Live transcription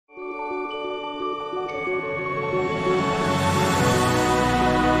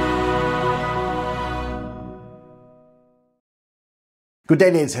Good day,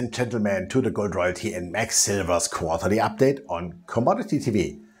 ladies and gentlemen, to the Gold Royalty and MAG Silver's quarterly update on Commodity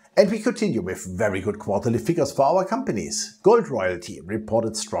TV. And we continue with very good quarterly figures for our companies. Gold Royalty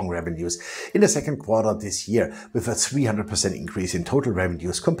reported strong revenues in the second quarter this year with a 300% increase in total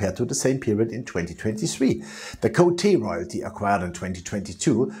revenues compared to the same period in 2023. The GROY.TO royalty acquired in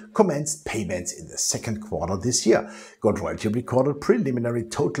 2022 commenced payments in the second quarter this year. Gold Royalty recorded preliminary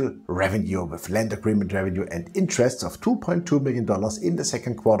total revenue with land agreement revenue and interest of $2.2 million in the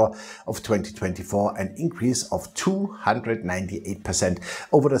second quarter of 2024, an increase of 298%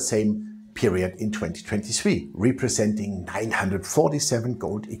 over the same period in 2023, representing 947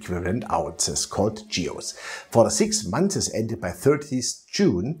 gold equivalent ounces called GEOs. For the 6 months ended by 30th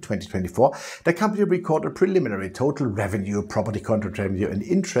June 2024, the company recorded preliminary total revenue, property contract revenue and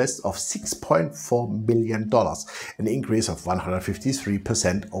interest of $6.4 million, an increase of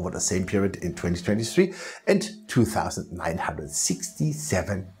 153% over the same period in 2023 and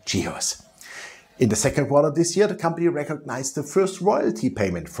 2,967 GEOs. In the second quarter this year, the company recognized the first royalty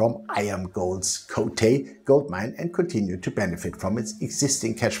payment from IAMGOLD's GROY.TO gold mine and continued to benefit from its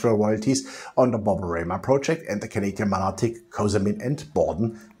existing cash flow royalties on the Borborema project and the Canadian Malartic, Cozamin and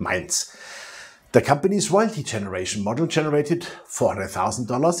Borden mines. The company's royalty generation model generated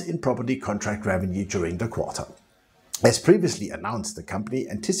 $400,000 in property contract revenue during the quarter. As previously announced, the company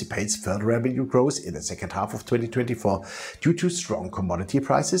anticipates further revenue growth in the second half of 2024 due to strong commodity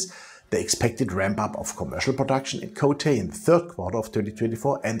prices, the expected ramp-up of commercial production at GROY.TO in the third quarter of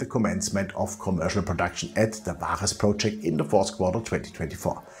 2024 and the commencement of commercial production at the Valor project in the fourth quarter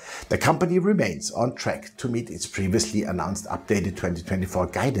 2024. The company remains on track to meet its previously announced updated 2024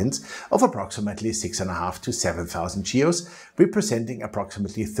 guidance of approximately 6,500 to 7,000 GEOs, representing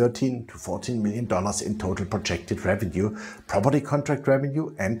approximately $13 to $14 million in total projected revenue, property contract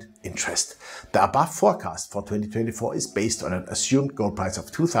revenue and interest. The above forecast for 2024 is based on an assumed gold price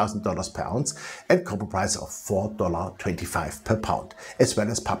of $2,000 per ounce and copper price of $4.25 per pound, as well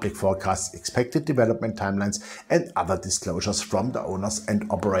as public forecasts, expected development timelines and other disclosures from the owners and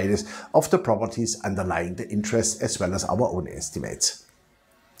operators of the properties underlying the interest, as well as our own estimates.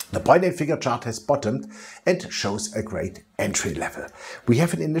 The point-and figure chart has bottomed and shows a great entry level. We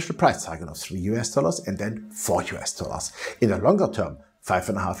have an initial price target of $3 and then $4. In the longer term,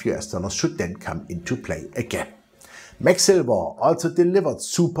 $5.5 should then come into play again. MAG Silver also delivered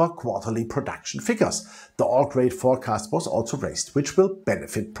super quarterly production figures. The ore grade forecast was also raised, which will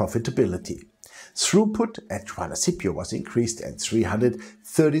benefit profitability. Throughput at Juanicipio was increased and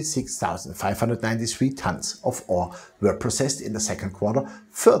 336,593 tons of ore were processed in the second quarter,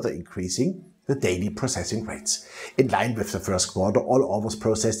 further increasing the daily processing rates. In line with the first quarter, all ore was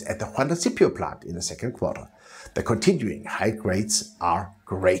processed at the Juanicipio plant in the second quarter. The continuing high grades are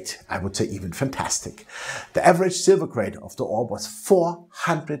great, I would say even fantastic. The average silver grade of the ore was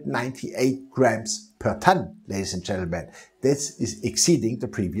 498 grams per ton, ladies and gentlemen. This is exceeding the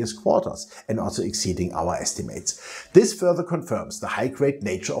previous quarters and also exceeding our estimates. This further confirms the high-grade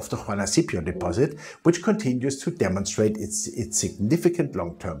nature of the Juanicipio deposit, which continues to demonstrate its significant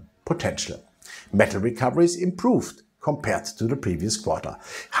long-term potential. Metal recoveries improved compared to the previous quarter,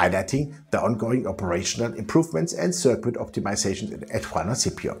 highlighting the ongoing operational improvements and circuit optimizations at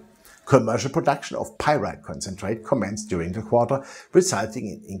Juanicipio. Commercial production of pyrite concentrate commenced during the quarter, resulting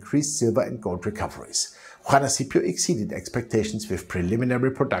in increased silver and gold recoveries. Juanicipio exceeded expectations with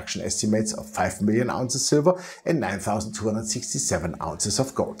preliminary production estimates of 5 million ounces silver and 9,267 ounces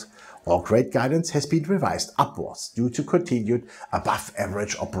of gold. Ore grade guidance has been revised upwards due to continued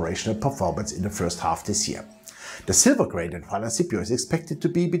above-average operational performance in the first half this year. The silver grade at Juanicipio is expected to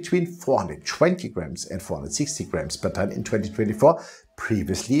be between 420 grams and 460 grams per ton in 2024.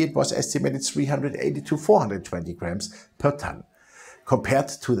 Previously, it was estimated 380 to 420 grams per ton. Compared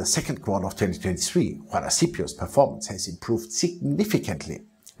to the second quarter of 2023, Juanicipio's performance has improved significantly,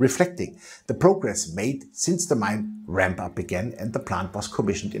 reflecting the progress made since the mine ramp-up began and the plant was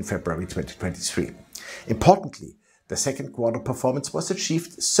commissioned in February 2023. Importantly, the second quarter performance was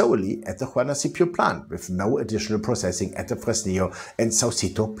achieved solely at the Juanicipio plant, with no additional processing at the Fresnillo and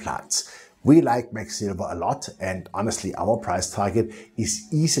Saucito plants. We like MAG Silver a lot, and honestly our price target is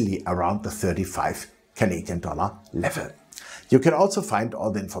easily around the 35 Canadian dollar level. You can also find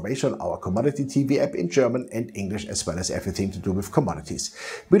all the information on our Commodity TV app in German and English, as well as everything to do with commodities.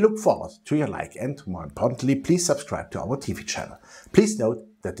 We look forward to your like and, more importantly, please subscribe to our TV channel. Please note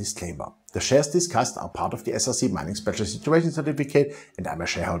the disclaimer. The shares discussed are part of the SRC Mining Special Situation Certificate and I'm a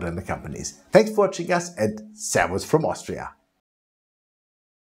shareholder in the companies. Thanks for watching us and Servus from Austria.